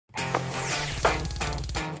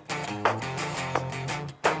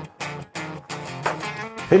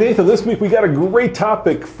Hey Nathan, this week we got a great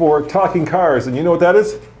topic for talking cars, and you know what that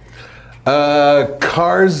is?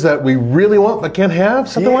 Cars that we really want but can't have?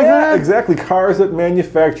 Something like that? Yeah, exactly. Cars that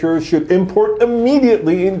manufacturers should import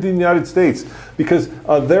immediately into the United States, because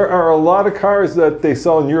there are a lot of cars that they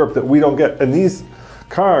sell in Europe that we don't get, and these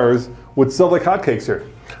cars would sell like hotcakes here.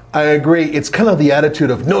 I agree. It's kind of the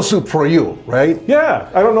attitude of no soup for you, right? Yeah,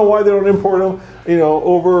 I don't know why they don't import them. You know,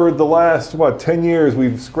 over the last, 10 years,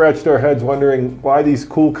 we've scratched our heads wondering why these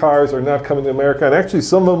cool cars are not coming to America, and actually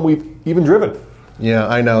some of them we've even driven. Yeah,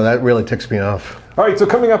 I know. That really ticks me off. All right, so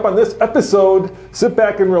coming up on this episode, sit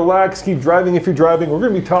back and relax, keep driving if you're driving. We're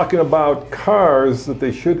going to be talking about cars that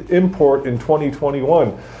they should import in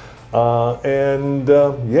 2021.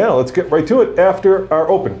 Yeah, let's get right to it after our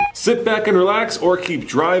open. Sit back and relax or keep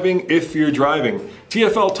driving if you're driving.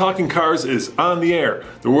 TFL Talkin Cars is on the air,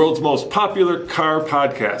 the world's most popular car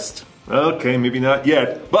podcast. Okay, maybe not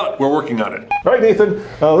yet, but we're working on it. All right, Nathan,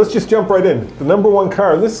 let's just jump right in. The number one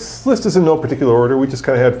car, this list is in no particular order, we just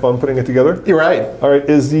kind of had fun putting it together. You're right. All right,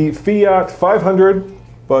 is the Fiat 500,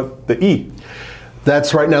 but the E.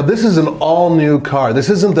 That's right. Now, this is an all-new car. This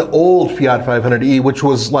isn't the old Fiat 500e, which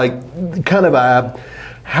was like kind of a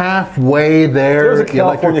halfway there. There's a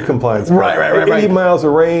California compliance car. Right. 80 miles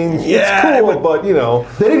of range. Yeah, it's cool, but you know.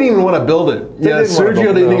 They didn't even want to build it. Yeah,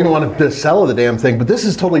 Sergio didn't even want to sell the damn thing, but this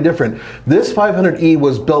is totally different. This 500e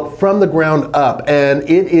was built from the ground up, and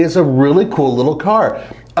it is a really cool little car.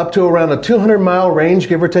 Up to around a 200-mile range,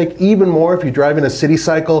 give or take, even more if you drive in a city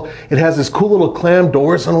cycle. It has this cool little clam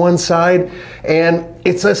doors on one side, and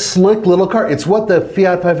it's a slick little car. It's what the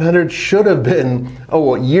Fiat 500 should have been,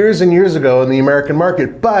 years and years ago in the American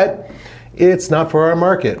market, but it's not for our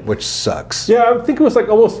market, which sucks. Yeah, I think it was like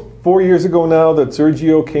almost 4 years ago now that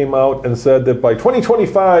Sergio came out and said that by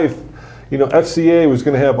 2025, FCA was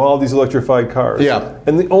going to have all these electrified cars. Yeah.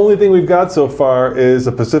 And the only thing we've got so far is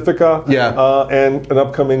a Pacifica and an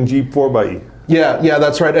upcoming Jeep 4xe. Yeah,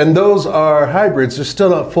 that's right. And those are hybrids. They're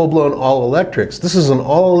still not full-blown all-electrics. This is an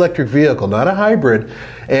all-electric vehicle, not a hybrid.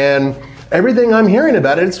 And everything I'm hearing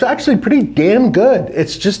about it, it's actually pretty damn good.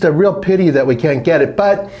 It's just a real pity that we can't get it.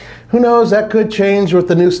 But who knows? That could change with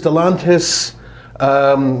the new Stellantis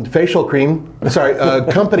facial cream. Sorry,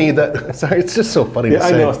 company that. Sorry, it's just so funny to say.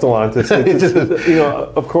 I know Stellantis.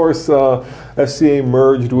 Of course, FCA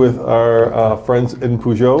merged with our friends in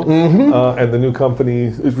Peugeot, and the new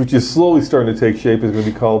company, which is slowly starting to take shape, is going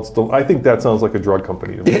to be called. I think that sounds like a drug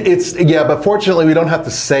company to me. But fortunately, we don't have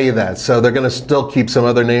to say that, so they're going to still keep some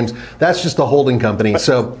other names. That's just a holding company.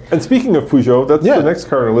 So. And speaking of Peugeot, that's the next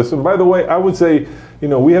car on our list. And by the way, I would say,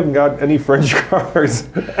 we haven't got any French cars,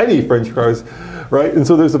 right? And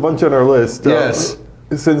so there's a bunch on our list. Yes.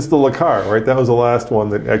 Since the Le Car, right? That was the last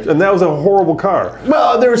one and that was a horrible car.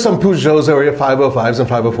 Well, there were some Peugeots that were 505s and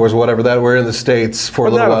 504s, whatever, that were in the States for a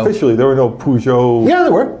little while. Not officially. There were no Peugeot. Yeah,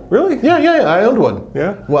 there were. Really? Yeah. I owned one.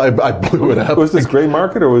 Yeah. Well, I blew it up. Was this gray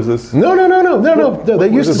market or was this? No. They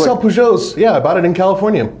used to sell Peugeots. Yeah, I bought it in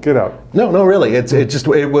California. Get out. No, really.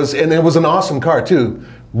 It was an awesome car too.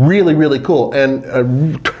 Really, really cool,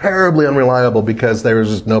 and terribly unreliable because there was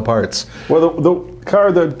just no parts. Well, the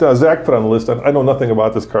car that Zach put on the list, I know nothing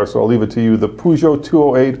about this car, so I'll leave it to you. The Peugeot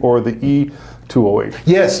 208 or the E208.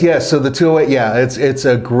 Yes. So the 208, it's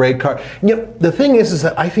a great car. The thing is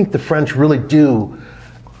that I think the French really do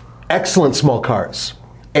excellent small cars.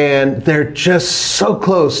 And they're just so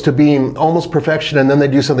close to being almost perfection, and then they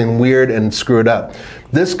do something weird and screw it up.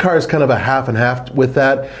 This car is kind of a half and half with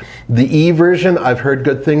that. The E version I've heard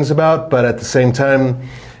good things about, but at the same time,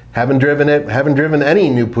 haven't driven any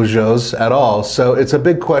new Peugeots at all. So it's a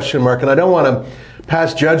big question mark, and I don't want to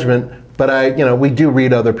pass judgment, but we do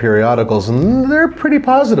read other periodicals, and they're pretty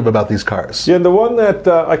positive about these cars. Yeah, the one that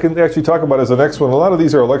I can actually talk about is the next one. A lot of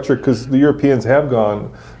these are electric because the Europeans have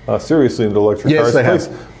gone seriously into electric cars. Yes, they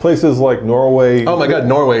have. Places like Norway. Oh my God,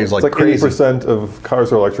 Norway is like crazy. 80% of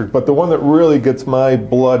cars are electric. But the one that really gets my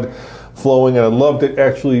blood flowing, and I'd love to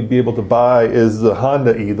actually be able to buy, is the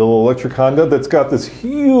Honda E, the little electric Honda that's got this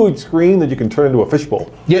huge screen that you can turn into a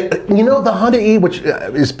fishbowl. Yeah, the Honda E, which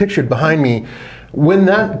is pictured behind me, when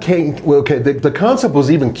that came, the concept was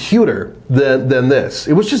even cuter than this.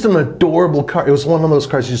 It was just an adorable car. It was one of those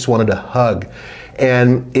cars you just wanted to hug.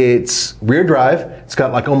 And it's rear drive. It's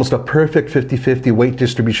got like almost a perfect 50-50 weight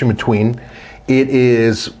distribution between. It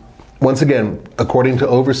is, once again, according to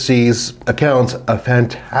overseas accounts, a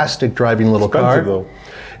fantastic driving little car. Though.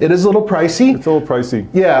 It is a little pricey. It's a little pricey.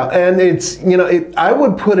 Yeah, and it's, I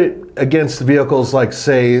would put it against vehicles like,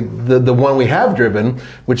 say, the one we have driven,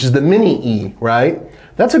 which is the Mini E, right?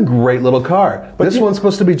 That's a great little car. But this one's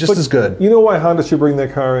supposed to be just as good. You know why Honda should bring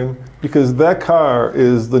that car in? Because that car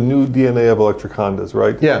is the new DNA of electric Hondas,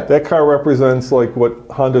 right? Yeah. That car represents like what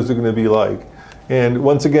Hondas are going to be like. And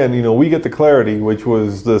once again, you know, we get the Clarity, which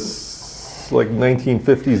was this like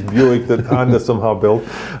 1950s Buick that Honda somehow built.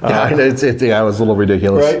 Yeah, it was a little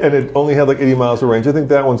ridiculous. Right, and it only had like 80 miles of range. I think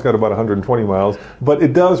that one's got about 120 miles. But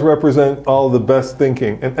it does represent all the best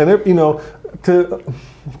thinking. And it, you know,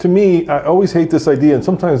 to me, I always hate this idea, and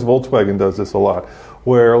sometimes Volkswagen does this a lot,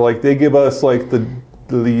 where like they give us like the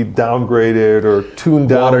downgraded or tuned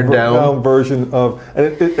down version of,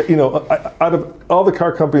 and you know, out of all the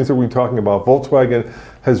car companies that we're talking about, Volkswagen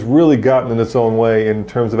has really gotten in its own way in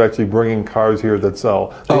terms of actually bringing cars here that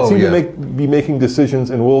sell. They seem to be making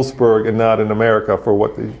decisions in Wolfsburg and not in America for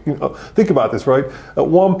what they, you know, think about this, right? At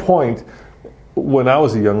one point, when I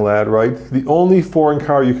was a young lad, right, the only foreign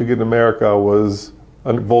car you could get in America was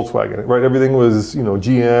a Volkswagen, right? Everything was, you know,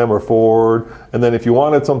 GM or Ford, and then if you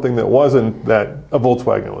wanted something that wasn't that, a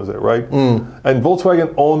Volkswagen was it, right? And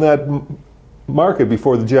Volkswagen owned that market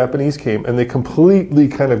before the Japanese came, and they completely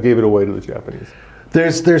kind of gave it away to the Japanese.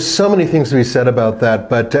 There's so many things to be said about that,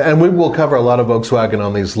 but and we will cover a lot of Volkswagen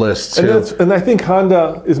on these lists too. And I think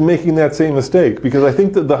Honda is making that same mistake, because I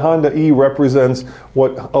think that the Honda E represents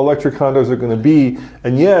what electric Hondas are going to be,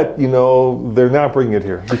 and yet, you know, they're not bringing it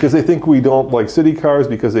here because they think we don't like city cars,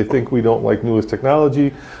 because they think we don't like newest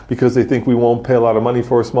technology, because they think we won't pay a lot of money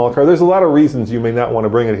for a small car. There's a lot of reasons you may not want to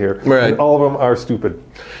bring it here. Right. And all of them are stupid.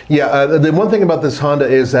 Yeah, the one thing about this Honda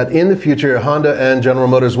is that in the future, Honda and General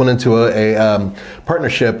Motors went into a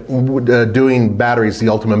partnership doing batteries, the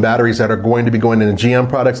Ultium batteries that are going to be going into GM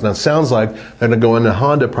products, and it sounds like they're going to go into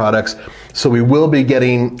Honda products. So we will be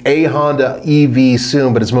getting a Honda EV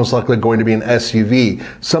soon, but it's most likely going to be an SUV.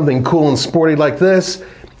 Something cool and sporty like this,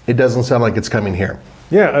 it doesn't sound like it's coming here.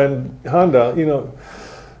 Yeah, and Honda, you know,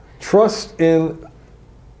 trust in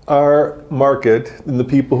our market and the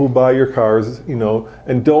people who buy your cars, you know,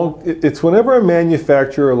 and it's whenever a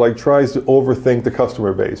manufacturer like tries to overthink the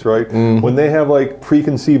customer base, right? When they have like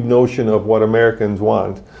preconceived notion of what Americans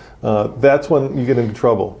want, that's when you get into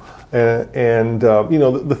trouble. And you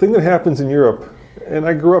know, the thing that happens in Europe, and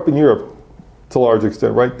I grew up in Europe to a large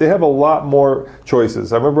extent, right? They have a lot more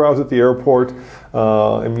choices. I remember I was at the airport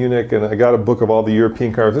in Munich, and I got a book of all the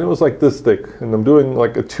European cars, and it was like this thick, and I'm doing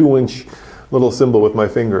like a 2-inch little symbol with my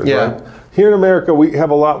fingers, right? Here in America, we have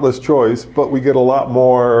a lot less choice, but we get a lot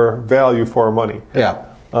more value for our money. Yeah.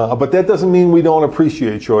 But that doesn't mean we don't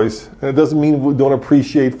appreciate choice, and it doesn't mean we don't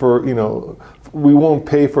appreciate for, you know, we won't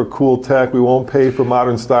pay for cool tech, we won't pay for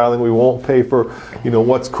modern styling, we won't pay for, you know,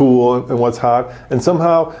 what's cool and what's hot. And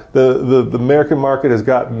somehow the American market has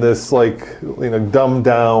gotten this, like, you know, dumbed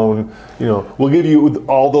down, you know, we'll give you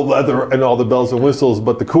all the leather and all the bells and whistles,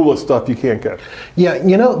 but the coolest stuff you can't get. Yeah,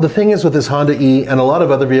 you know, the thing is with this Honda E and a lot of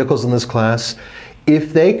other vehicles in this class,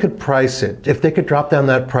 if they could price it, if they could drop down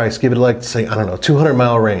that price, give it like, say, I don't know,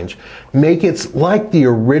 200-mile range, make it like the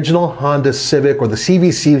original Honda Civic or the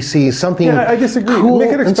CVCC, something. Yeah, I disagree. Cool,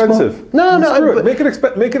 make it expensive. No, make it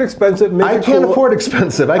expensive. Make I it can't cool. afford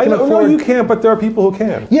expensive. I can afford. No, you can't, but there are people who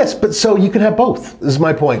can. Yes, but so you can have both, is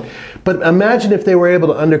my point. But imagine if they were able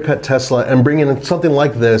to undercut Tesla and bring in something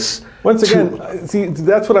like this. Once again, see,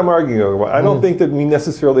 that's what I'm arguing about. I don't think that we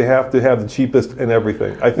necessarily have to have the cheapest in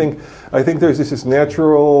everything. I think there's this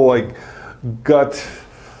natural, like, gut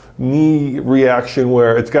knee reaction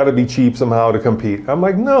where it's got to be cheap somehow to compete. I'm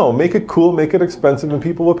like, no, make it cool, make it expensive, and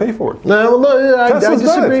people will pay for it. No, I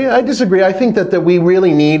disagree. I disagree. I think that we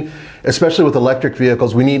really need, especially with electric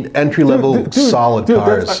vehicles, we need entry-level solid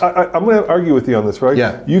cars. I'm going to argue with you on this, right?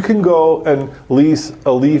 Yeah. You can go and lease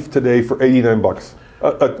a Leaf today for $89.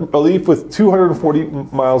 A Leaf with 240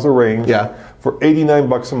 miles of range for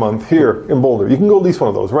 $89 a month here in Boulder. You can go lease one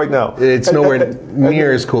of those right now. It's nowhere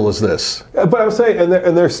near as cool as this. But I'm saying,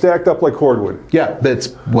 and they're stacked up like cordwood. Yeah,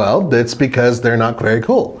 that's because they're not very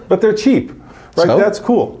cool. But they're cheap. Right, so? That's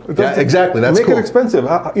cool. Yeah, exactly. That's make cool. It expensive.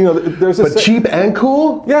 You know, there's a but cheap and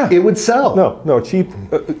cool. Yeah, it would sell. No, cheap.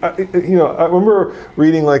 You know, I remember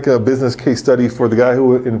reading like a business case study for the guy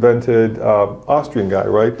who invented Austrian guy,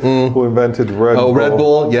 right? Who invented Red Bull. Oh, Red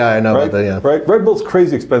Bull. Yeah, I know about that. Yeah. Right. Red Bull's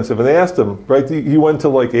crazy expensive, and they asked him. Right. He went to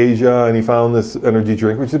like Asia and he found this energy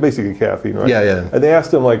drink, which is basically caffeine, right? Yeah, yeah. And they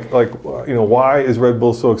asked him like you know, why is Red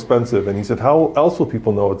Bull so expensive? And he said, how else will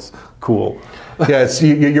people know it's cool? Yeah,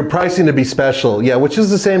 you're pricing to be special. Yeah, which is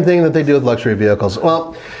the same thing that they do with luxury vehicles.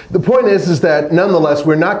 Well, the point is that nonetheless,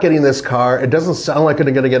 we're not getting this car. It doesn't sound like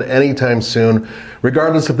they're going to get it anytime soon.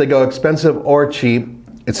 Regardless if they go expensive or cheap,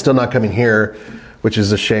 it's still not coming here, which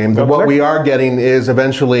is a shame. But what we are getting is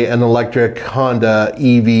eventually an electric Honda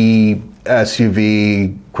EV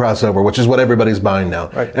SUV crossover, which is what everybody's buying now.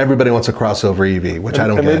 Right. Everybody wants a crossover EV, which I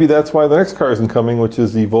don't get. And maybe that's why the next car isn't coming, which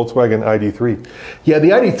is the Volkswagen ID3. Yeah, the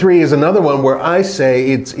ID3 is another one where I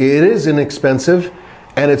say it is inexpensive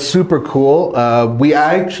and it's super cool.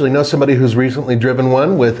 I actually know somebody who's recently driven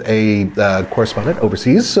one with a correspondent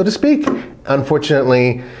overseas, so to speak.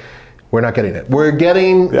 Unfortunately, we're not getting it. We're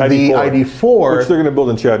getting the ID4. Which they're going to build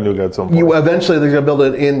in Chattanooga at some point. Eventually they're going to build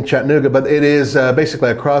it in Chattanooga, but it is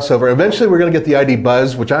basically a crossover. Eventually we're going to get the ID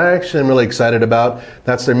Buzz, which I actually am really excited about.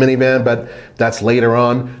 That's their minivan, but that's later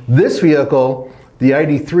on. This vehicle, the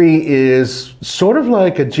ID3, is sort of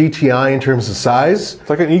like a GTI in terms of size. It's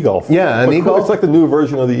like an e-Golf. Yeah, an e-Golf. It's like the new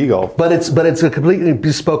version of the e-Golf. But it's a completely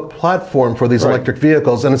bespoke platform for these electric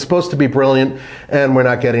vehicles, and it's supposed to be brilliant, and we're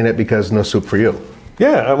not getting it because no soup for you.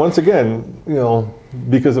 Yeah, and once again,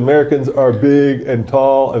 because Americans are big and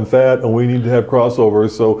tall and fat, and we need to have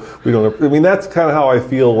crossovers, so we don't. I mean, that's kind of how I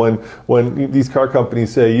feel when these car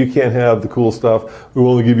companies say you can't have the cool stuff. We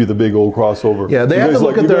will only give you the big old crossover. Yeah, they have to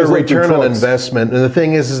look at their return on investment, and the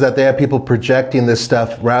thing is that they have people projecting this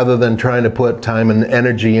stuff rather than trying to put time and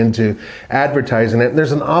energy into advertising it.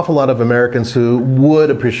 There's an awful lot of Americans who would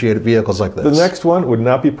appreciate vehicles like this. The next one would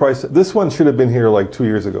not be priced. This one should have been here like 2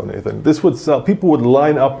 years ago, Nathan. This would sell. People would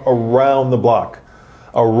line up around the block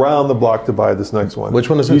to buy this next one. Which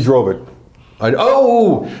one is this? You drove it.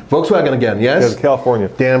 Volkswagen again, yes? Yeah, California.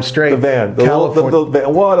 Damn straight. The van. California. The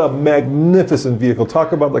van. What a magnificent vehicle.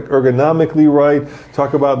 Talk about like ergonomically right.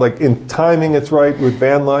 Talk about like in timing it's right with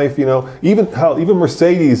van life. Even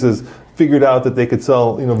Mercedes has figured out that they could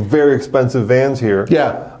sell very expensive vans here.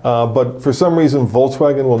 Yeah. But for some reason,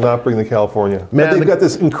 Volkswagen will not bring the California. Man, they've got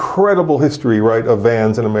this incredible history, right, of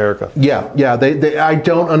vans in America. Yeah. I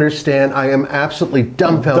don't understand. I am absolutely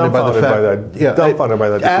dumbfounded by the fact. Dumbfounded by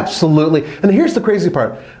that. Absolutely. And here's the crazy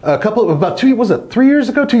part. About 3 years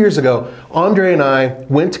ago? 2 years ago, Andre and I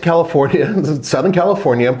went to California, Southern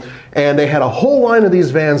California, and they had a whole line of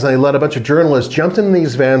these vans, and they let a bunch of journalists jump in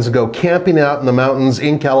these vans and go camping out in the mountains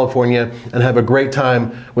in California and have a great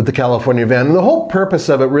time with the California van. And the whole purpose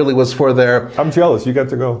of it really was for their... I'm jealous. You got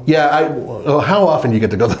to go. Yeah. How often do you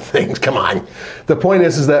get to go to things? Come on. The point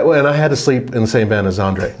is that when I had to sleep in the same van as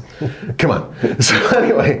Andre. Come on. So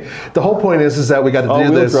anyway, the whole point is that we got to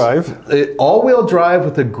do this. All-wheel drive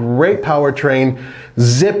with a great powertrain,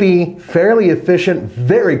 zippy, fairly efficient,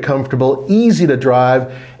 very comfortable, easy to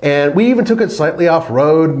drive, and we even took it slightly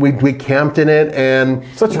off-road. We camped in it, and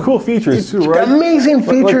such cool features too, right? Amazing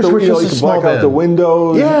features for just a small van. You can black out the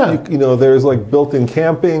windows. Yeah, there's like built-in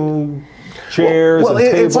camping chairs. Well, and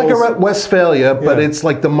tables. It's like a Westphalia, but it's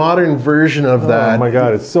like the modern version of that. Oh my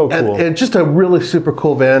God, it's so cool! And just a really super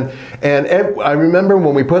cool van. And I remember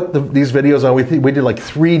when we put these videos on, we did like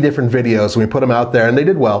 3 different videos, and we put them out there, and they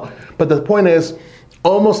did well. But the point is,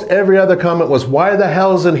 almost every other comment was, "Why the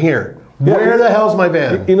hell's in here? Where the hell's my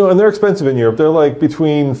van?" And they're expensive in Europe. They're like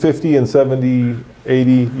between 50 and 70,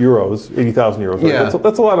 80 euros, 80,000 euros. Right? Yeah.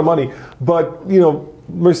 That's a lot of money. But,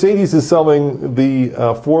 Mercedes is selling the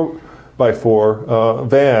 4x4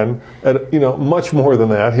 van at, much more than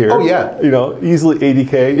that here. Oh, yeah. Easily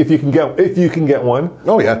 80K if you can get one.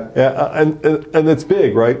 Oh, yeah. Yeah, and it's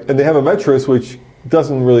big, right? And they have a Metris, which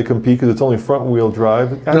doesn't really compete because it's only front-wheel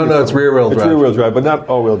drive. No, it's rear-wheel drive. It's rear-wheel drive, but not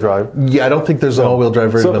all-wheel drive. Yeah, I don't think there's an all-wheel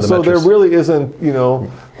drive version of the Metris. So there really isn't,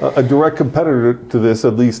 a direct competitor to this,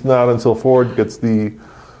 at least not until Ford gets the.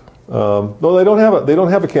 No, they don't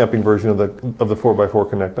have a camping version of the 4x4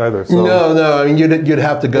 Connect either. So. No. I mean, you'd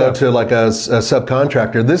have to go to like a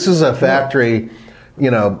subcontractor. This is a factory,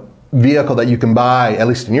 vehicle that you can buy, at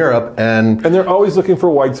least in Europe, and they're always looking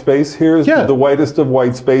for white space. Here's the whitest of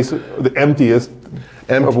white space, the emptiest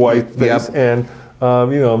of white space, and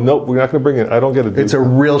nope, we're not going to bring it. I don't get it. It's a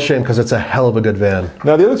real shame because it's a hell of a good van.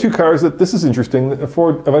 Now the other 2 cars this is interesting.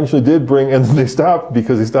 Ford eventually did bring, and they stopped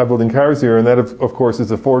because they stopped building cars here, and that of course is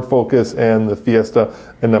the Ford Focus and the Fiesta,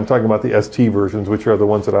 and I'm talking about the ST versions, which are the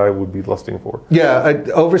ones that I would be lusting for. Yeah,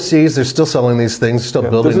 overseas they're still selling these things, still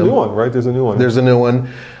building them. There's a new one, right? There's a new one. There's a new one.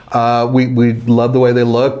 We love the way they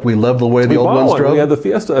look. We love the way the old ones drove. We had the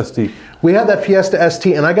Fiesta ST. We had that Fiesta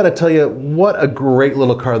ST, and I got to tell you, what a great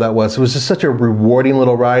little car that was. It was just such a rewarding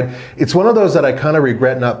little ride. It's one of those that I kind of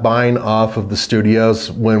regret not buying off of the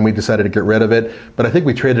studios when we decided to get rid of it. But I think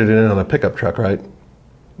we traded it in on a pickup truck, right?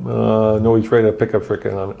 No, we traded a pickup truck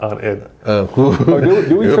on Ed.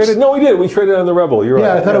 Did we trade it? No, we did. We traded on the Rebel. You're right.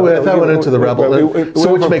 Yeah, I thought it went into the Rebel.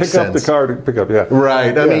 So which makes sense. The car to pick up, yeah.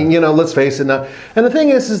 Right. I mean, let's face it now. And the thing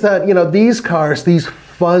is that these cars, these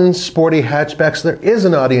fun, sporty hatchbacks. There is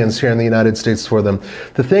an audience here in the United States for them.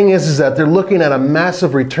 The thing is that they're looking at a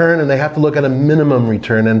massive return, and they have to look at a minimum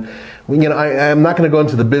return. And I'm not going to go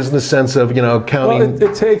into the business sense of counting. Well,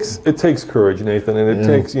 it takes courage, Nathan, and it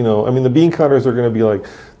takes the bean counters are going to be like,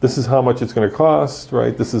 this is how much it's going to cost,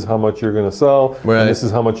 right? This is how much you're going to sell, and this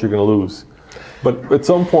is how much you're going to lose. But at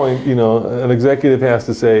some point, an executive has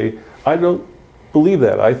to say, I don't believe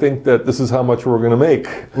that. I think that this is how much we're going to make,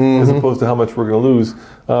 as opposed to how much we're going to lose.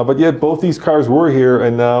 But yet, both these cars were here,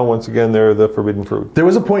 and now, once again, they're the forbidden fruit. There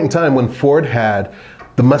was a point in time when Ford had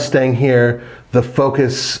the Mustang here, the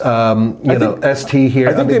Focus, ST here.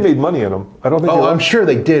 I think they made money on them. I don't think. Oh, I'm sure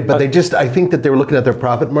they did, but I think that they were looking at their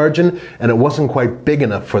profit margin, and it wasn't quite big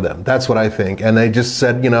enough for them. That's what I think. And they just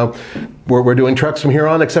said, we're doing trucks from here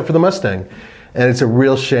on, except for the Mustang. And it's a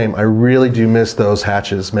real shame. I really do miss those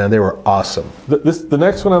hatches, man. They were awesome. The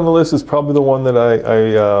next one on the list is probably the one that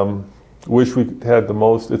I wish we had the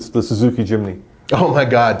most. It's the Suzuki Jimny. Oh my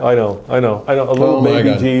God! I know. A little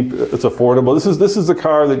baby Jeep. It's affordable. This is the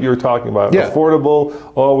car that you're talking about. Yeah.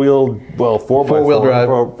 Affordable, all-wheel,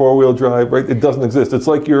 four-wheel drive. Right? It doesn't exist. It's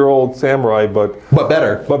like your old Samurai, but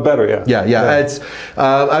better. But better, yeah. Yeah. It's.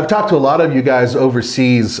 I've talked to a lot of you guys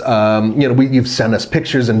overseas. You've sent us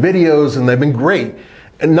pictures and videos, and they've been great.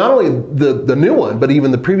 And not only the new one, but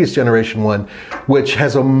even the previous generation one, which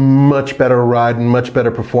has a much better ride and much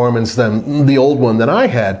better performance than the old one that I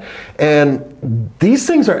had. And these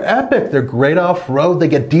things are epic. They're great off-road. They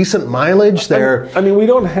get decent mileage. We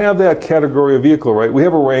don't have that category of vehicle, right? We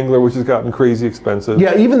have a Wrangler, which has gotten crazy expensive.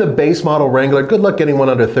 Yeah, even the base model Wrangler, good luck getting one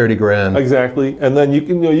under 30 grand. Exactly. And then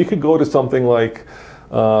you could go to something like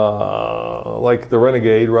the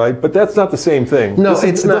Renegade, right? But that's not the same thing. No,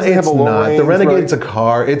 it's not. The Renegade's a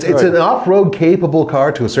car. It's an off-road capable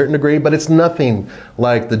car to a certain degree, but it's nothing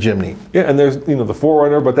like the Jimny. Yeah, and there's the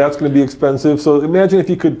 4Runner, but that's going to be expensive. So imagine if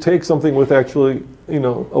you could take something with actually a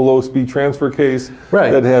low-speed transfer case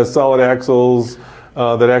that has solid axles.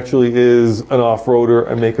 That actually is an off-roader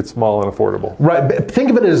and make it small and affordable. Right. Think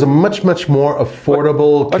of it as a much, much more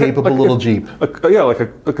affordable, capable little Jeep. Like a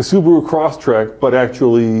Subaru Crosstrek, but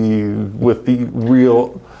actually with the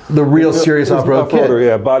real serious off-road kit.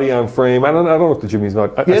 Yeah, body on frame. I don't know if the Jimny's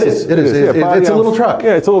not. It is. It's a little truck.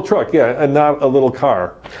 Yeah, it's a little truck. Yeah, and not a little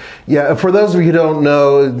car. Yeah, for those of you who don't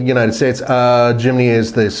know the United States, Jimny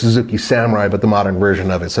is the Suzuki Samurai, but the modern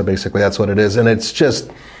version of it. So basically, that's what it is, and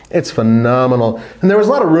it's phenomenal. And there was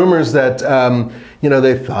a lot of rumors that,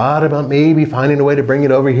 they thought about maybe finding a way to bring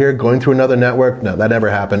it over here, going through another network. No, that never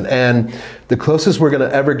happened. And the closest we're going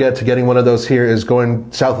to ever get to getting one of those here is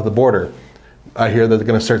going south of the border. I hear that they're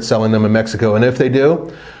going to start selling them in Mexico. And if they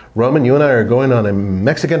do, Roman, you and I are going on a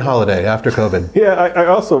Mexican holiday after COVID. Yeah,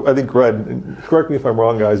 I think read, correct me if I'm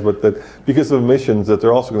wrong, guys, but that because of emissions, that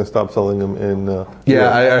they're also going to stop selling them in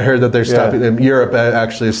Europe. I heard that they're stopping. Europe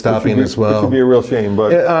actually is stopping as well. Which would be a real shame,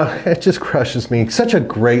 but it just crushes me. Such a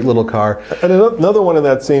great little car. And another one in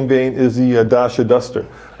that same vein is the Dacia Duster,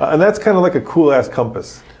 and that's kind of like a cool-ass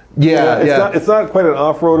Compass. It's not quite an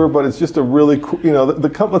off-roader, but it's just a really cool,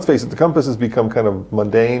 let's face it, the Compass has become kind of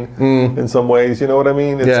mundane in some ways, you know what I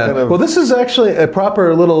mean? It's kind of, well, this is actually a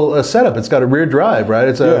proper little setup. It's got a rear drive, right?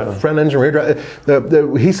 It's a front engine rear drive.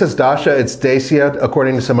 He says Dacia, it's Dacia,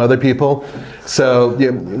 according to some other people. So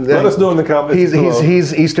let us know in the comments.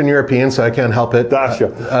 He's Eastern European, so I can't help it. Dacia.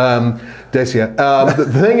 Dacia.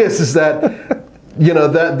 The thing is that,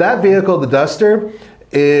 that vehicle, the Duster,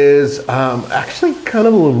 is actually kind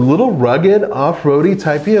of a little rugged, off-roady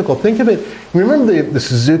type vehicle. Think of it, remember the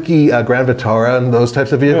Suzuki Grand Vitara and those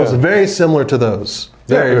types of vehicles? Very similar to those.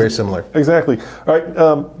 Very similar. Exactly. All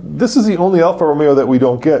right, this is the only Alfa Romeo that we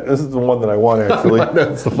don't get. This is the one that I want, actually.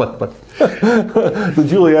 That's the one. The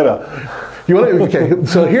Giulietta. Okay,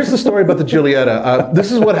 so here's the story about the Giulietta.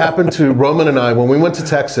 This is what happened to Roman and I when we went to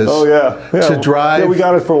Texas. To drive. Yeah, we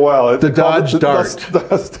got it for a while. The Dodge Dart.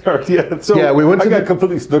 The Dart. Yeah. So we went. I got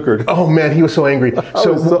completely snookered. Oh man, he was so angry.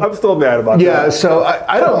 I'm still mad about that. Yeah. So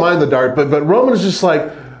I don't mind the Dart, but Roman is just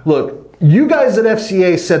like, look. You guys at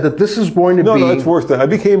FCA said that this is going to be... No, it's worse than that. I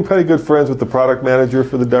became pretty good friends with the product manager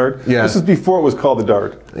for the Dart. Yeah. This is before it was called the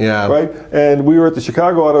Dart. Yeah. Right? And we were at the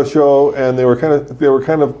Chicago Auto Show, and they were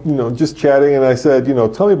kind of just chatting, and I said,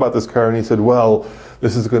 tell me about this car. And he said, well,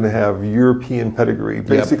 this is going to have European pedigree.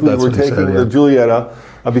 Basically, we're taking the Giulietta,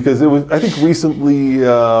 because it was, I think, recently...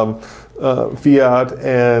 Fiat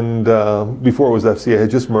and before it was FCA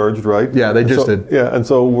had just merged, right? Yeah, they just did. Yeah, and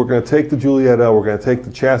so we're going to take the Giulietta, we're going to take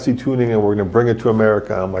the chassis tuning, and we're going to bring it to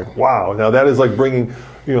America. I'm like, wow! Now that is like bringing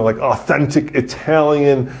like authentic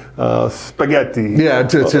Italian spaghetti. Yeah,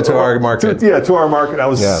 to our market. To our market. I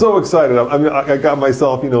was so excited. I mean, I got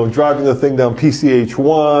myself, driving the thing down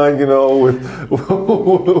PCH1,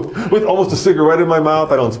 with almost a cigarette in my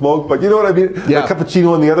mouth. I don't smoke, but you know what I mean? Yeah. A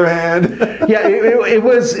cappuccino in the other hand. Yeah, it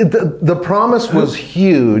was, the promise was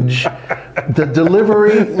huge. The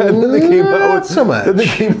delivery, and then they came out with, so much. Then they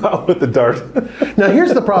came out with the Dart. Now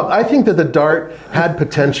here's the problem. I think that the Dart had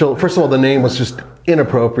potential. First of all, the name was just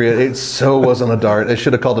inappropriate. It so wasn't a Dart. They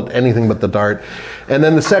should have called it anything but the Dart. And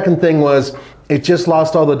then the second thing was, it just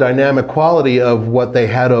lost all the dynamic quality of what they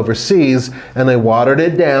had overseas, and they watered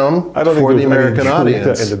it down for the American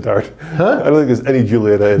audience. In the Dart. Huh? I don't think there's any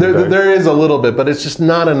Giulietta in the Dart. There is a little bit, but it's just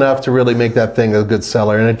not enough to really make that thing a good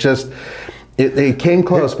seller. And it came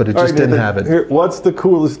close, but it just didn't have it. Here, what's the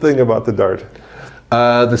coolest thing about the Dart?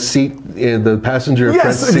 The seat, the passenger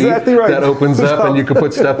front seat exactly right. that opens up and you can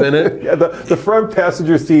put stuff in it. Yeah, the front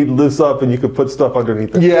passenger seat lifts up and you can put stuff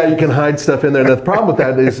underneath it. Yeah, you can hide stuff in there. And the problem with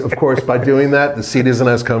that is, of course, by doing that, the seat isn't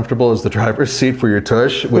as comfortable as the driver's seat for your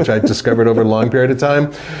tush, which I discovered over a long period of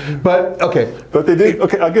time. But okay. But they did.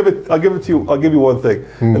 Okay, I'll give it to you. I'll give you one thing,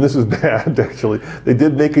 and this is bad actually. They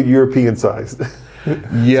did make it European sized.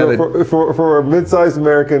 Yeah, so for a mid-sized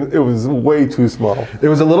American, it was way too small. It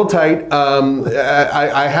was a little tight.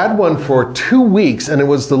 I had one for 2 weeks, and it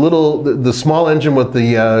was the small engine with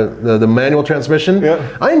the manual transmission.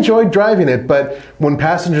 Yeah. I enjoyed driving it, but when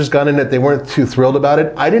passengers got in it, they weren't too thrilled about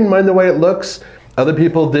it. I didn't mind the way it looks. Other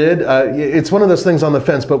people did. It's one of those things on the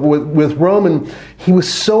fence. But with Roman, he was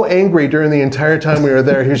so angry during the entire time we were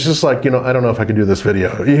there. He was just like, I don't know if I could do this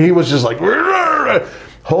video. He was just like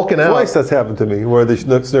hulking out. Twice that's happened to me, where they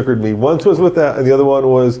snookered me. Once was with that, and the other one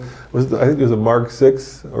was I think it was a Mark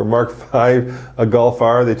 6 or Mark 5, a Golf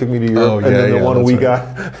R. They took me to Europe, and then the one we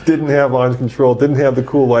got didn't have launch control, didn't have the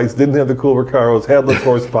cool lights, didn't have the cool Recaros, had less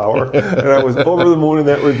horsepower. And I was over the moon in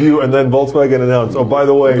that review, and then Volkswagen announced, oh, by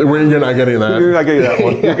the way, you're not getting that. You're not getting that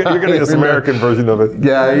one. You're getting this American version of it.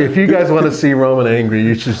 Yeah, if you guys want to see Roman angry,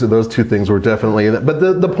 you should. Those two things were definitely. But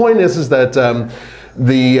the point is that.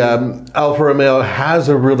 The Alfa Romeo has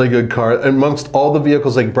a really good car. Amongst all the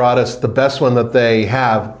vehicles they brought us, the best one that they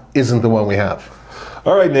have isn't the one we have.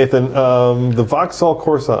 All right, Nathan. The Vauxhall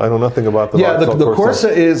Corsa. I know nothing about the Vauxhall Corsa. Yeah, the Corsa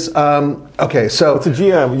is okay. So it's a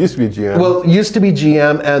GM. It used to be a GM. Well, it used to be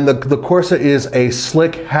GM, and the Corsa is a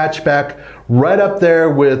slick hatchback, right up there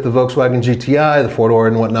with the Volkswagen GTI, the four-door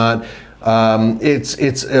and whatnot.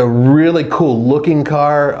 It's a really cool looking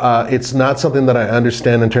car. It's not something that I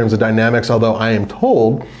understand in terms of dynamics, although I am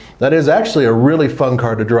told that is actually a really fun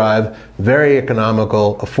car to drive, very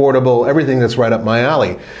economical, affordable, everything that's right up my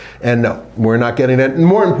alley. And no, we're not getting it. And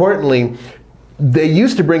more importantly, they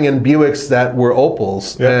used to bring in Buicks that were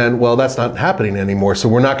Opals, and well, that's not happening anymore. So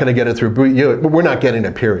we're not going to get it through Buick. We're not getting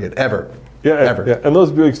it, period, ever. Yeah, ever. Yeah, and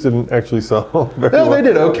those Buicks didn't actually sell very well. They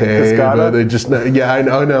did okay. Cascada? But they just, yeah, I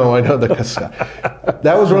know the Cascada.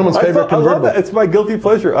 That was Roman's favorite convertible. I love that. It's my guilty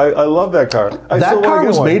pleasure. I love that car. That car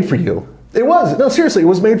was made for you. It was. No, seriously, it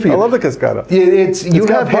was made for you. I love the Cascada. You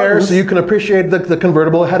have hair, so you can appreciate the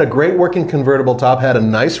convertible. It had a great working convertible top, had a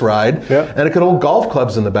nice ride, and it could hold golf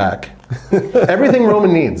clubs in the back. Everything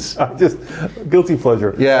Roman needs. Just guilty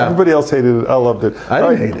pleasure. Yeah. Everybody else hated it. I loved it.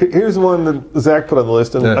 I didn't hate it. Here's one that Zach put on the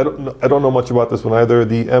list, and I don't know much about this one either.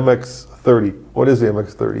 The MX-30. What is the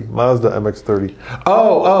MX-30? Mazda MX-30.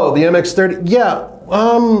 Oh, the MX-30. Yeah.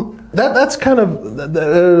 That's kind of.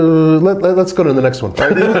 Let's go to the next one.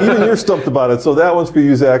 Right, even you're stumped about it, so that one's for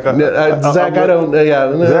you, Zach. Zach, I don't.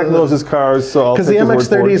 Zach knows his cars, so I'll take his word for it. Because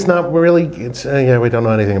the MX-30 is not really. We don't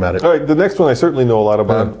know anything about it. All right, the next one I certainly know a lot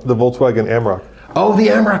about. The Volkswagen Amarok. Oh, the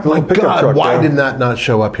Amarok! My God, truck, why did that not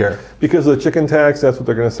show up here? Because of the chicken tax. That's what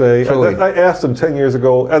they're going to say. I asked them 10 years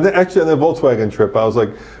ago, and actually on the Volkswagen trip, I was like,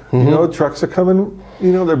 trucks are coming.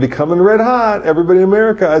 They're becoming red hot. Everybody in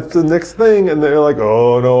America, it's the next thing, and they're like,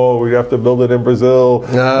 oh no, we have to build it in Brazil.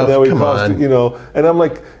 No, and then we cost, And I'm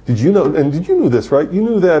like, did you know? And did you know this? Right? You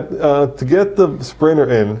knew that to get the Sprinter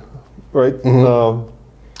in, right?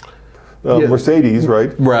 Mercedes,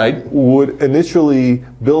 right? Right. Would initially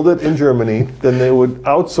build it in Germany, then they would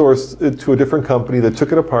outsource it to a different company that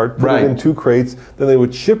took it apart, put it in 2 crates, then they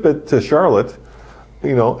would ship it to Charlotte,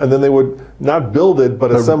 and then they would not build it,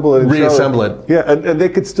 but assemble it in reassemble Charlotte. Yeah, and they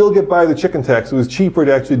could still get by the chicken tax. It was cheaper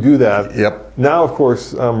to actually do that. Yep. Now, of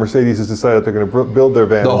course, Mercedes has decided they're going to build their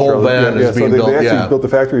van. The whole van is being built. They actually built the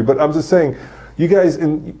factory. But I'm just saying, you guys,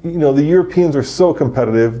 the Europeans are so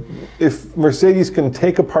competitive. If Mercedes can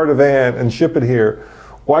take apart a van and ship it here,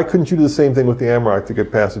 Why couldn't you do the same thing with the Amarok to get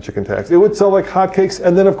past the chicken tax? It would sell like hotcakes.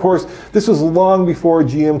 And then, of course, this was long before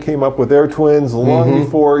GM came up with their twins, long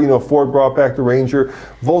before Ford brought back the Ranger.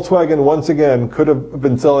 Volkswagen, once again, could have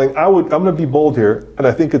been selling, I'm going to be bold here, and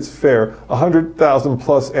I think it's fair, 100,000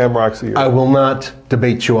 plus Amaroks a year. I will not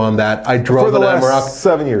debate you on that. I drove an Amarok. For the last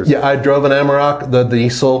 7 years. Yeah, I drove an Amarok, the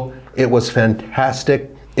diesel. It was fantastic.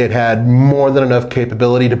 It had more than enough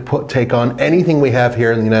capability to take on anything we have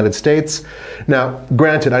here in the United States. Now,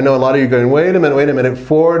 granted, I know a lot of you are going, wait a minute,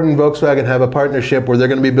 Ford and Volkswagen have a partnership where they're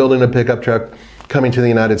going to be building a pickup truck coming to the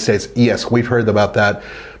United States. Yes, we've heard about that.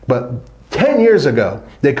 But 10 years ago,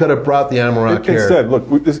 they could have brought the Amarok here. Instead, look,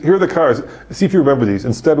 here are the cars. See if you remember these.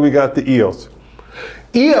 Instead, we got the EOS.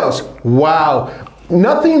 EOS, wow.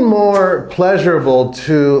 Nothing more pleasurable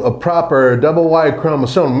to a proper double Y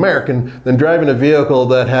chromosome American than driving a vehicle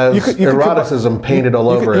that has eroticism painted all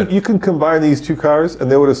over it. You can combine these two cars, and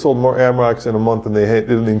they would have sold more Amaroks in a month than they did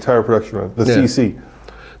in the entire production run. The CC.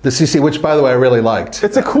 The CC, which by the way I really liked.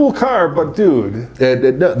 It's a cool car, but dude.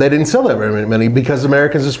 No, they didn't sell that very many because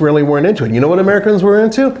Americans just really weren't into it. You know what Americans were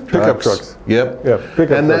into? Pickup trucks. Yep. Yeah,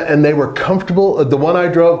 pickup trucks. And they were comfortable. The one I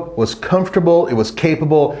drove was comfortable. It was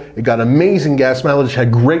capable. It got amazing gas mileage,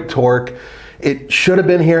 had great torque. It should have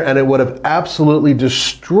been here, and it would have absolutely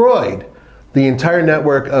destroyed the entire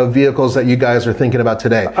network of vehicles that you guys are thinking about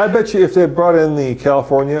today. I bet you if they had brought in the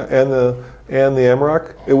California and the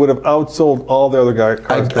Amarok, it would have outsold all the other cars.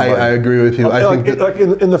 I agree with you. I think like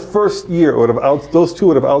in the first year, it would have those two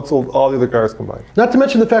would have outsold all the other cars combined. Not to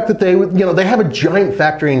mention the fact that they have a giant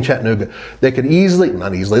factory in Chattanooga. They could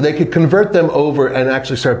they could convert them over and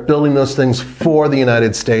actually start building those things for the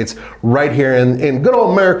United States right here in good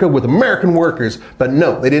old America with American workers. But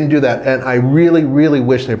no, they didn't do that. And I really, really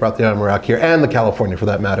wish they brought the Amarok here and the California for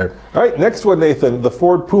that matter. All right, next one, Nathan, the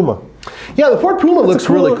Ford Puma. Yeah, the Ford Puma looks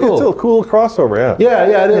really cool. It's a cool crossover, yeah.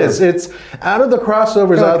 Yeah, it is. It's out of the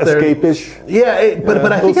crossovers out there. Escape-ish. Yeah,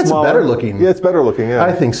 but I think it's better looking. Yeah, it's better looking, yeah.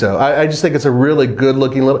 I think so. I just think it's a really good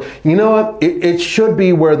looking little... You know what? It should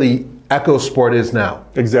be where the EcoSport is now.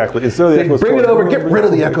 Exactly. Instead of the EcoSport, bring it over, get rid of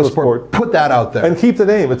the EcoSport, put that out there. And keep the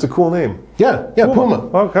name. It's a cool name. Yeah, Puma.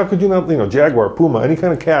 How could you not, Jaguar, Puma, any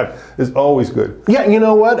kind of cat is always good. Yeah, you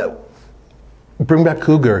know what? Bring back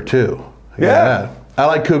Cougar, too. Yeah. I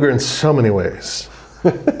like Cougar in so many ways.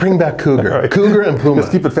 Bring back Cougar. Right. Cougar and Puma.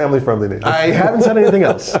 Let's keep it family friendly, Nate. I haven't said anything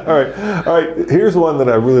else. All right. Here's one that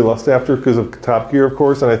I really lust after because of Top Gear, of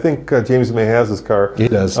course, and I think James may has this car. He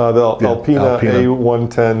does. The Alpina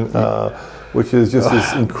A110, which is just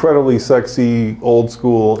this incredibly sexy, old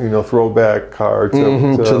school, throwback car to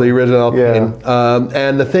the original Alpine. Yeah.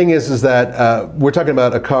 And the thing is that we're talking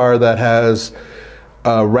about a car that has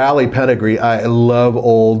rally pedigree. I love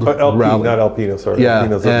old Alpine, rally. not Alpina, sorry. Yeah,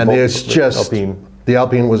 and it's just Alpine. The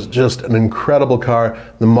Alpine was just an incredible car.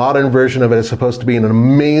 The modern version of it is supposed to be an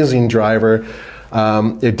amazing driver.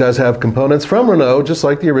 It does have components from Renault, just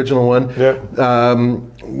like the original one. Yeah.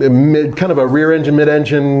 Kind of a rear engine,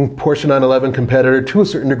 mid-engine Porsche 911 competitor to a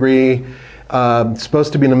certain degree.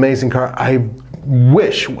 Supposed to be an amazing car. I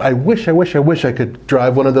wish I could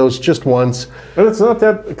drive one of those just once. And it's not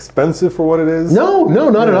that expensive for what it is. No,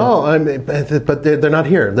 not at all. But they're not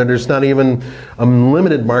here. There's not even a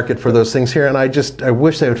limited market for those things here. And I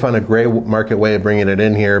wish they would find a gray market way of bringing it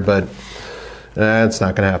in here, but it's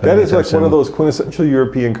not going to happen. That is like one of those quintessential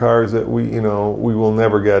European cars that we will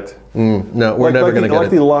never get. No, we're never going to get like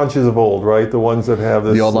it. the launches of old, right? The ones that have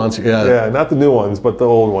this. The old launches, yeah. Yeah, not the new ones, but the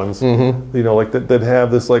old ones. Like that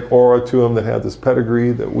have this like aura to them, that have this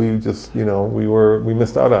pedigree that we just, we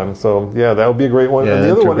missed out on. So yeah, that would be a great one. Yeah, and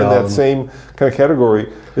the other one in that same kind of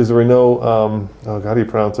category is the Renault. How do you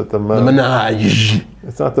pronounce it? The Menage.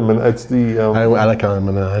 It's not the Menage. It's the. I like calling it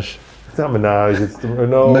Menage. It's not Menage, it's the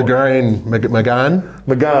Renault. Megane?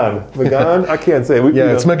 I can't say.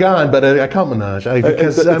 It's Megane, but I call it Menage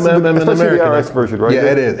because I'm an American. The RS version, right?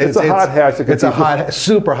 Yeah, it is. It's a hot hatch. It's a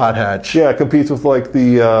super hot hatch. Yeah, it competes with like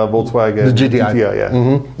the Volkswagen. The GTI.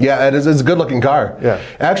 Yeah. Yeah, it's a good looking car. Yeah.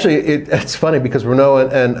 Actually, it's funny because Renault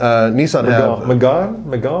and Nissan have...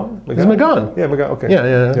 Megane? It's Megane. Yeah, Megane, okay.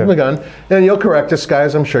 Yeah, Megane. And you'll correct us,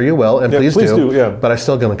 guys, I'm sure you will, and please do. Yeah. But I'm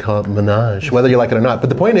still going to call it Menage, whether you like it or not. But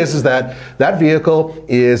the point is that that vehicle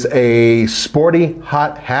is a sporty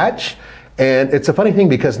hot hatch, and it's a funny thing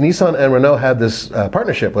because Nissan and Renault have this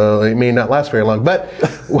partnership. Well, it may not last very long, but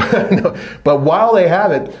but while they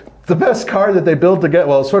have it, the best car that they build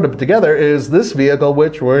together is this vehicle,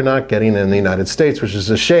 which we're not getting in the United States, which is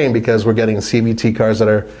a shame because we're getting CVT cars that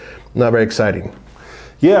are not very exciting.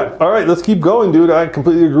 Yeah, all right, let's keep going, dude. I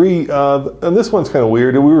completely agree. And this one's kind of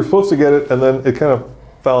weird. We were supposed to get it, and then it kind of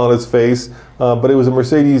fell on its face. but it was a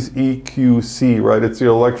Mercedes EQC, right? It's the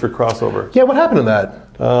electric crossover. Yeah, what happened to that?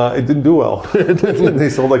 It didn't do well. They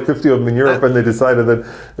sold like 50 of them in Europe, and they decided that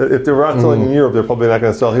if they're not selling in Europe, they're probably not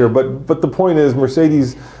going to sell here. But the point is,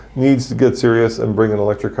 Mercedes needs to get serious and bring an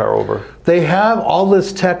electric car over. They have all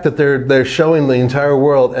this tech that they're showing the entire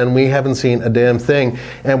world, and we haven't seen a damn thing.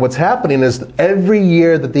 And what's happening is every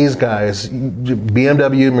year that these guys,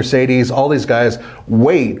 BMW, Mercedes, all these guys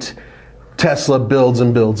wait, Tesla builds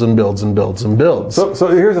and builds and builds and builds and builds. So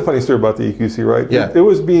here's a funny story about the EQC, right? Yeah. It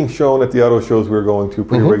was being shown at the auto shows we were going to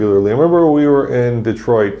pretty regularly. I remember we were in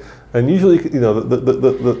Detroit, and usually, you know,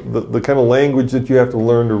 the kind of language that you have to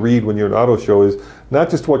learn to read when you're in an auto show is not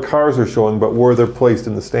just what cars are showing, but where they're placed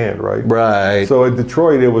in the stand, right? Right. So in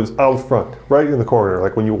Detroit, it was out front, right in the corner.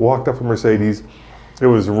 Like when you walked up a Mercedes, it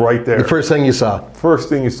was right there. The first thing you saw. First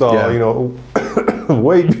thing you saw, you know,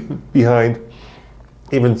 way behind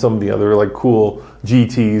even some of the other like cool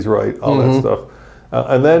GTs, right? All that stuff.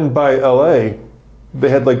 And then by LA, they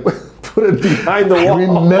had like put it behind the wall. I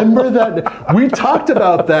remember that. We talked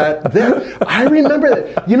about that. I remember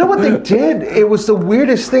that. You know what they did? It was the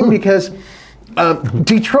weirdest thing because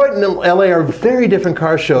Detroit and LA are very different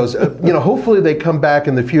car shows. You know, hopefully they come back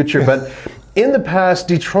in the future. But in the past,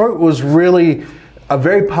 Detroit was really a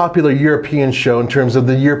very popular European show in terms of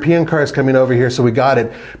the European cars coming over here, so we got it.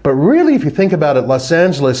 But really, if you think about it, Los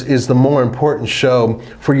Angeles is the more important show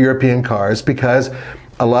for European cars because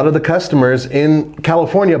a lot of the customers in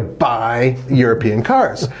California buy European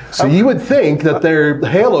cars. So you would think that their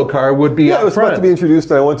Halo car would be it was about to be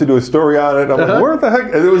introduced, and I went to do a story on it. I'm like, where the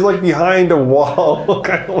heck? And it was like behind a wall.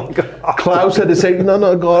 Kind of like Klaus had to say,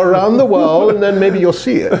 no, go around the wall, and then maybe you'll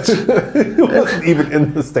see it. It wasn't even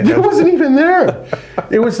in the stand. It wasn't even there.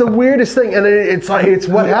 It was the weirdest thing, and it's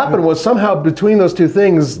what happened was somehow between those two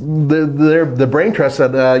things, the brain trust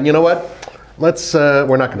said, you know what?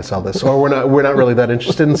 We're not going to sell this, or we're not really that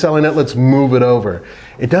interested in selling it. Let's move it over.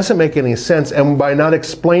 It doesn't make any sense, and by not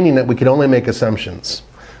explaining it, we can only make assumptions.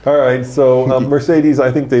 All right, so Mercedes,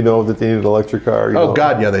 I think they know that they need an electric car. Oh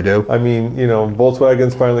God, yeah, they do. I mean, you know,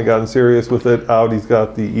 Volkswagen's finally gotten serious with it. Audi's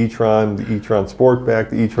got the e-tron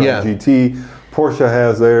Sportback, the e-tron GT. Porsche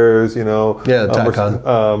has theirs, you know. Yeah, the Taycan.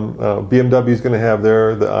 BMW's going to have the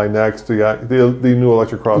iNext, the new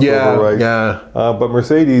electric crossover, right? Yeah. But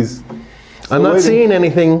Mercedes. I'm not seeing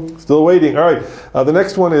anything. Still waiting. All right. The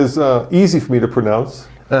next one is easy for me to pronounce.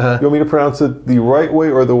 You want me to pronounce it the right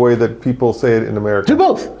way or the way that people say it in America? Do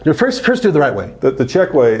both. First do the right way. The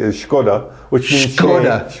Czech way is Škoda, which means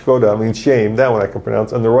Škoda. Shame. Škoda means shame. That one I can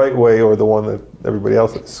pronounce. And the right way, or the one that everybody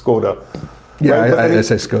else says, Skoda. Yeah, right? I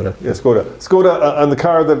say Škoda. Yeah, Škoda. Škoda on the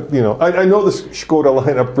car that, you know, I know the Škoda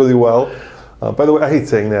lineup really well. By the way, I hate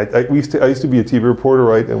saying that. I used to be a TV reporter,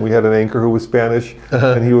 right? And we had an anchor who was Spanish,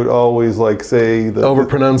 and he would always like say the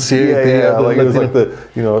overpronunciate. Like it was like the,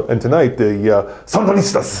 you know. And tonight the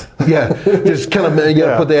Sandonistas. Yeah, just kind of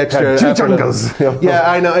put the extra. Chichangas.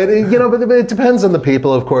 Yeah, I know. You know, but it depends on the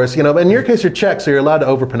people, of course. You know, in your case, you're Czech, so you're allowed to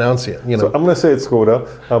overpronounce it. You know. So I'm going to say it's Skoda,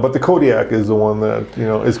 but the Kodiaq is the one that, you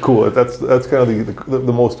know, is cool. That's kind of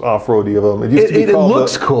the most off-roady of them. It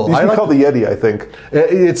looks cool. It used to be called the Yeti, I think.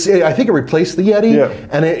 I think it replaced the Yeti,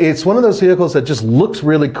 and it's one of those vehicles that just looks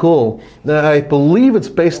really cool. I believe it's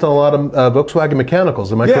based on a lot of Volkswagen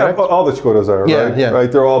mechanicals. Am I correct? Yeah, all the Škodas are, right? Yeah.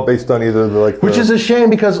 Right, they're all based on either which is a shame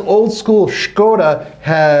because old school Škoda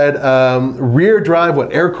had rear drive,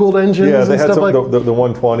 air-cooled engines. Yeah, they and had stuff some like the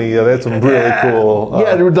 120. Yeah, they had some really cool.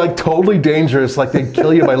 They were like totally dangerous. Like they'd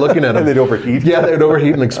kill you by looking at them. And they'd overheat. Yeah, they'd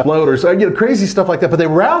overheat and explode, or so crazy stuff like that. But they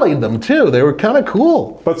rallied them too. They were kind of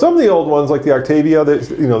cool. But some of the old ones, like the Octavia,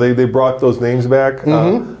 they brought those names back.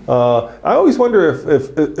 I always wonder if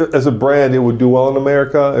as a brand, it would do well in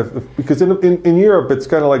America, because in Europe, it's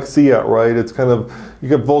kind of like Fiat, right? It's kind of, you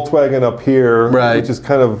get Volkswagen up here, right, which is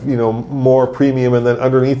kind of, you know, more premium, and then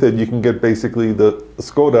underneath it, you can get basically the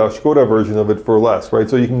Škoda version of it for less, right?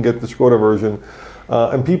 So you can get the Škoda version,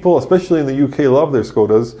 and people, especially in the UK, love their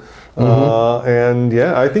Škodas. And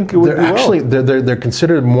yeah, I think it would do well. They're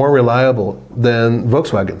considered more reliable than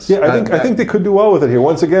Volkswagens. Yeah, I think they could do well with it here.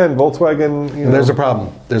 Once again, Volkswagen. You know. There's a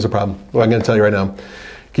problem. Well, I'm going to tell you right now.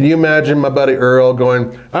 Can you imagine my buddy Earl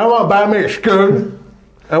going, "I want to buy me a Skoda.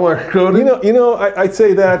 I want a Skoda." You know, I'd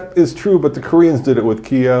say that is true, but the Koreans did it with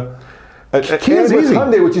Kia. Kia's with easy.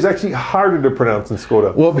 Hyundai, which is actually harder to pronounce than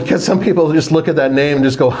Skoda. Well, because some people just look at that name and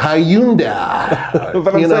just go Hyundai.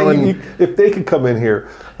 But I'm saying, if they could come in here,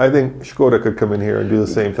 I think Škoda could come in here and do the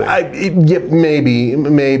same thing.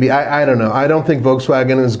 Maybe. I don't know. I don't think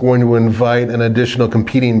Volkswagen is going to invite an additional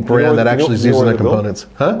competing brand that actually is using their components.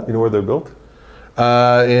 Huh? You know where they're built?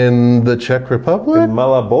 In the Czech Republic? In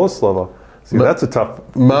Mala Boleslava. See, that's a tough.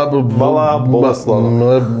 Bolsico.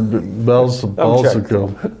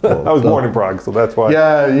 I was born in Prague, so that's why.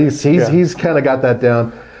 Yeah, he's kind of got that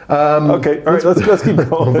down. Okay, all right, let's keep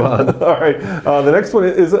going. All right, the next one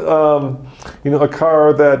is a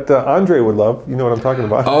car that Andre would love. You know what I'm talking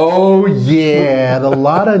about? Oh yeah, the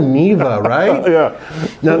Lada Niva, right? Yeah.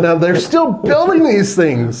 Now they're still building these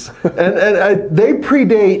things, and they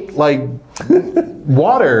predate like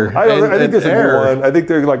water. I think there's air. a new one. I think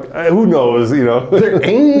they're like, who knows? They're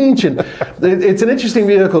ancient. It's an interesting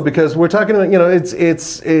vehicle because we're talking about,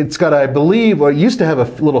 it's got, I believe, well, it used to have a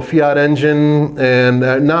little Fiat engine and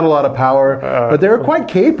not a lot of power, but they're quite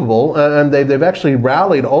capable, and they've actually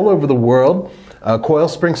rallied all over the world. Coil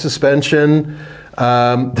spring suspension.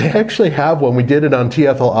 They actually have one. We did it on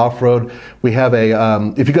TFL Off-Road. We have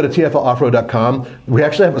if you go to tfloffroad.com, we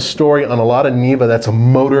actually have a story on a lot of Niva that's a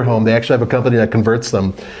motorhome. They actually have a company that converts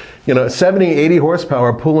them. 70, 80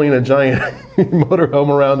 horsepower pulling a giant motorhome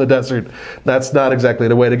around the desert. That's not exactly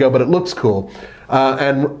the way to go, but it looks cool.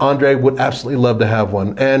 And Andre would absolutely love to have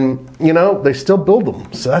one. And, they still build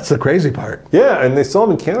them. So that's the crazy part. Yeah, and they sell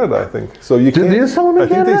them in Canada, I think. So you Do they sell them in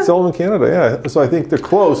Canada? I think they sell them in Canada, yeah. So I think they're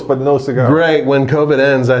close, but no cigar. Great. When COVID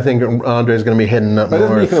ends, I think Andre's going to be heading up north. That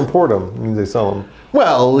doesn't mean you can import them. It means they sell them.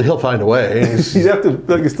 Well, he'll find a way. You have to,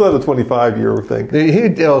 you still have a 25-year thing.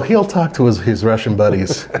 He'll talk to his Russian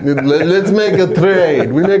buddies. Let's make a trade.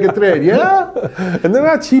 We make a trade, yeah? And they're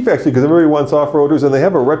not cheap, actually, because everybody wants off-roaders, and they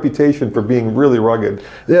have a reputation for being really rugged.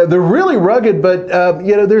 Yeah, they're really rugged, but,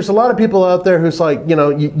 there's a lot of people out there who's like,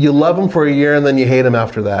 you love them for a year, and then you hate them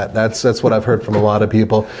after that. That's what I've heard from a lot of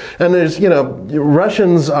people. And there's,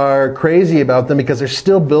 Russians are crazy about them because they're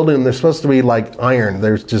still building them. They're supposed to be like iron.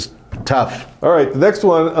 They're just tough. All right, the next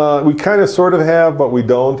one we kind of sort of have, but we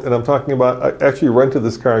don't. And I'm talking about, I actually rented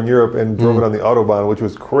this car in Europe and drove it on the Autobahn, which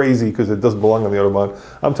was crazy because it doesn't belong on the Autobahn.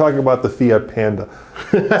 I'm talking about the Fiat Panda.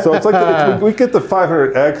 So it's like we get the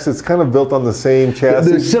 500X. It's kind of built on the same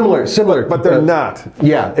chassis. They're similar, but they're not.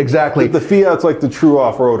 Yeah, exactly. The Fiat's like the true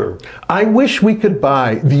off-roader. I wish we could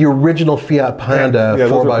buy the original Fiat Panda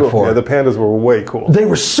 4x4. Cool. Yeah, the Pandas were way cool. They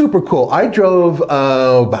were super cool. I drove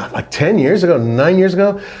about like 9 years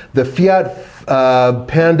ago, the Fiat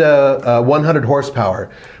Panda 100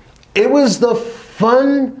 horsepower. It was the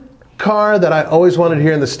fun car that I always wanted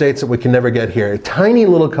here in the States that we can never get here. A tiny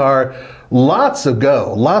little car, lots of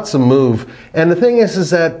go, lots of move. And the thing is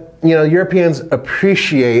that, Europeans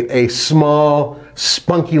appreciate a small,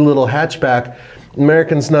 spunky little hatchback.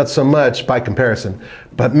 Americans not so much by comparison.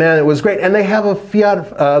 But man, it was great. And they have a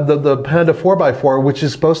Fiat, the Panda 4x4, which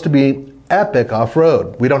is supposed to be epic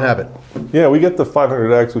off-road. We don't have it. Yeah, we get the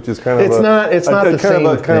 500X, which is kind of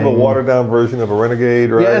kind of a watered-down version of a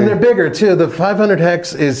Renegade, right? Yeah, and they're bigger too. The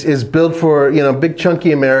 500X is built for big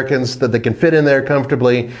chunky Americans that they can fit in there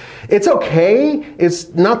comfortably. It's okay.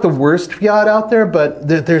 It's not the worst Fiat out there, but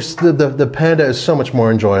there's the Panda is so much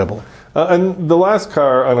more enjoyable. And the last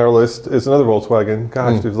car on our list is another Volkswagen.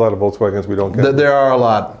 Gosh, there's a lot of Volkswagens we don't get. There are a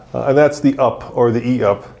lot. And that's the Up or the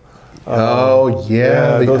E-Up. Oh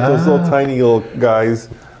yeah, those little tiny little guys.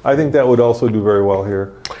 I think that would also do very well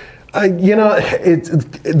here.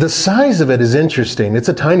 The size of it is interesting. It's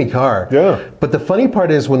a tiny car. Yeah. But the funny part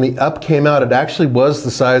is when the Up came out, it actually was the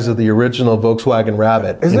size of the original Volkswagen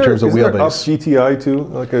Rabbit in terms of wheelbase. Is there Up GTI too,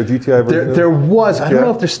 like a GTI version? There was. I don't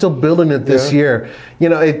know if they're still building it this year.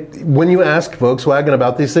 When you ask Volkswagen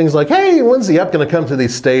about these things, like, hey, when's the Up going to come to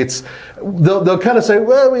these states? They'll kind of say,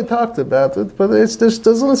 well, we talked about it, but this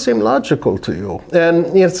doesn't seem logical to you. And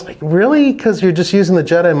it's like, really? Because you're just using the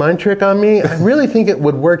Jedi mind trick on me? I really think it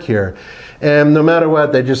would work here. And no matter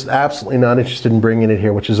what, they're just absolutely not interested in bringing it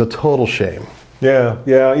here, which is a total shame. Yeah.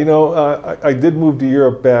 I did move to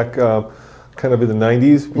Europe back kind of in the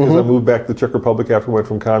 90s because I moved back to the Czech Republic after I went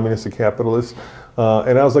from communist to capitalist.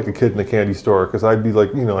 And I was like a kid in a candy store because I'd be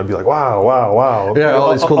like, wow. Yeah,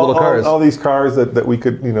 all these cool little cars. All these cars that we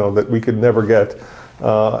could, that we could never get.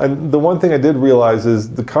 And the one thing I did realize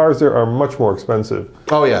is the cars there are much more expensive.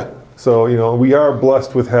 Oh, yeah. So, we are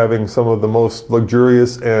blessed with having some of the most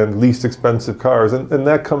luxurious and least expensive cars. And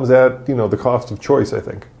that comes at, the cost of choice, I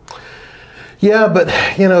think. Yeah, but,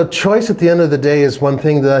 choice at the end of the day is one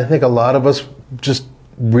thing that I think a lot of us just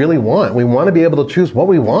really want. We want to be able to choose what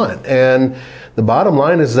we want. And the bottom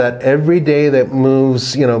line is that every day that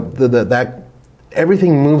moves, that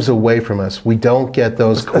everything moves away from us. We don't get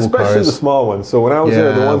those cool Especially cars. the small ones. So when I was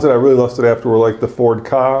there, the ones that I really lusted after were like the Ford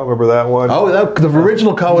Ka. Remember that one? Oh, the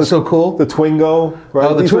original Ka was so cool. The Twingo. Right?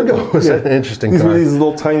 Oh, the Twingo was an interesting These car. were these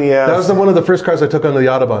little tiny ass. That was one of the first cars I took onto the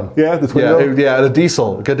Autobahn. Yeah, the Twingo? Yeah, the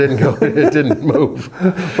diesel. It didn't go. It didn't move.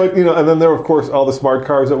 But and then there were of course all the smart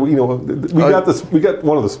cars that we got this. We got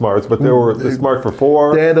one of the smarts, but there were the Smart for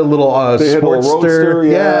 4. They had a little They had a little Sportster.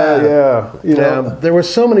 Roadster. Yeah. There were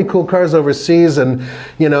so many cool cars overseas, and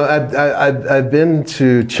I've been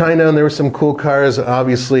to China, and there were some cool cars.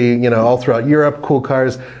 Obviously, all throughout Europe, cool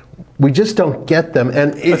cars. We just don't get them,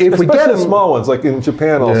 and if we get them, small ones like in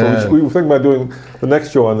Japan also, we were thinking about doing the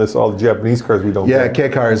next show on this. All the Japanese cars we don't get. K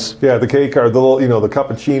cars. Yeah, the K car, the little, the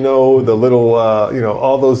cappuccino, the little,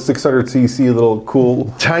 all those 600cc little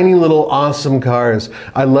cool, tiny little awesome cars.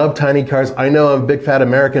 I love tiny cars. I know I'm a big fat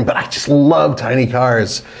American, but I just love tiny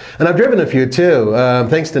cars, and I've driven a few too.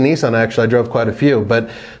 Thanks to Nissan, actually, I drove quite a few. But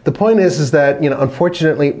the point is that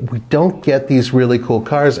unfortunately, we don't get these really cool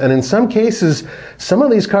cars, and in some cases, some of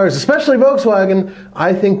these cars, especially Volkswagen,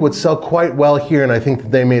 I think would sell quite well here, and I think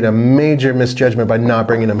that they made a major misjudgment by not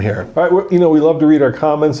bringing them here. All right, we love to read our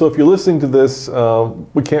comments, so if you're listening to this,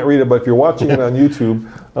 we can't read it, but if you're watching it on YouTube,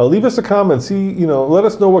 leave us a comment. Let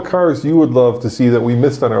us know what cars you would love to see that we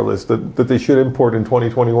missed on our list that they should import in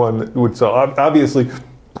 2021 that would sell. Obviously,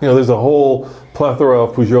 there's a whole plethora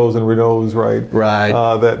of Peugeots and Renaults, right? Right.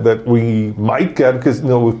 That we might get because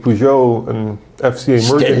with Peugeot and FCA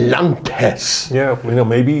merging. Stellantis. Yeah,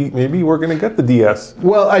 maybe we're going to get the DS.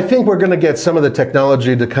 Well, I think we're going to get some of the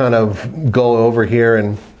technology to kind of go over here,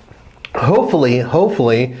 and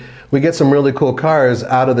hopefully, we get some really cool cars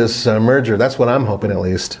out of this merger. That's what I'm hoping, at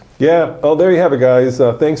least. Yeah. Well, there you have it, guys.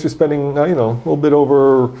 Thanks for spending a little bit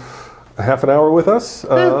over a half an hour with us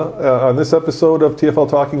on this episode of TFL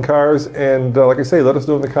Talkin Cars. And like I say, let us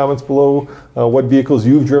know in the comments below what vehicles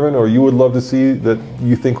you've driven or you would love to see that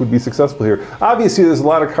you think would be successful here. Obviously, there's a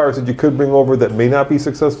lot of cars that you could bring over that may not be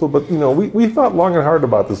successful, but we thought long and hard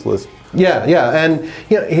about this list. Yeah, and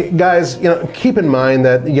guys, keep in mind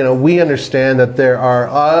that we understand that there are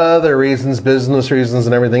other reasons, business reasons,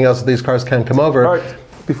 and everything else that these cars can come over. All right.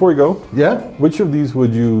 Before we go, yeah, which of these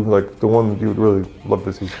would you like? The one that you would really love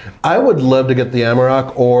to see? I would love to get the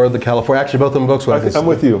Amarok or the California. Actually, both of them Volkswagen. I'm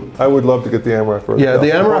with you. I would love to get the Amarok. Yeah,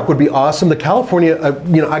 the Amarok would be awesome. The California,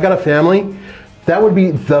 I got a family. That would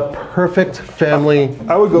be the perfect family.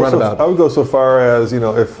 I would go runabout. I would go so far as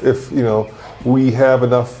if we have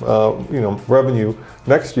enough revenue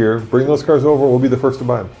next year, bring those cars over. We'll be the first to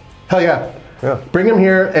buy them. Hell yeah. Yeah. Bring them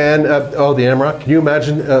here, and the Amarok. Can you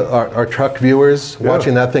imagine our truck viewers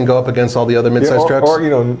watching that thing go up against all the other midsize trucks? Or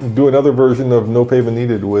do another version of No Pavement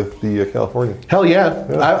Needed with the California. Hell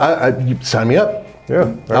yeah! You sign me up.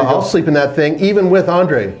 Yeah, I'll sleep in that thing, even with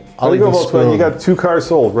Andre. I'll even spoon. You got 2 cars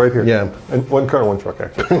sold right here. Yeah, and 1 car, 1 truck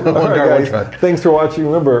actually. One car, 1 truck. Thanks for watching.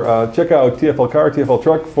 Remember, check out TFL Car, TFL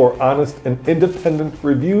Truck for honest and independent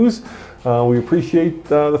reviews. We appreciate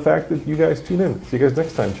the fact that you guys tune in. See you guys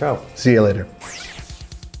next time. Ciao. See you later.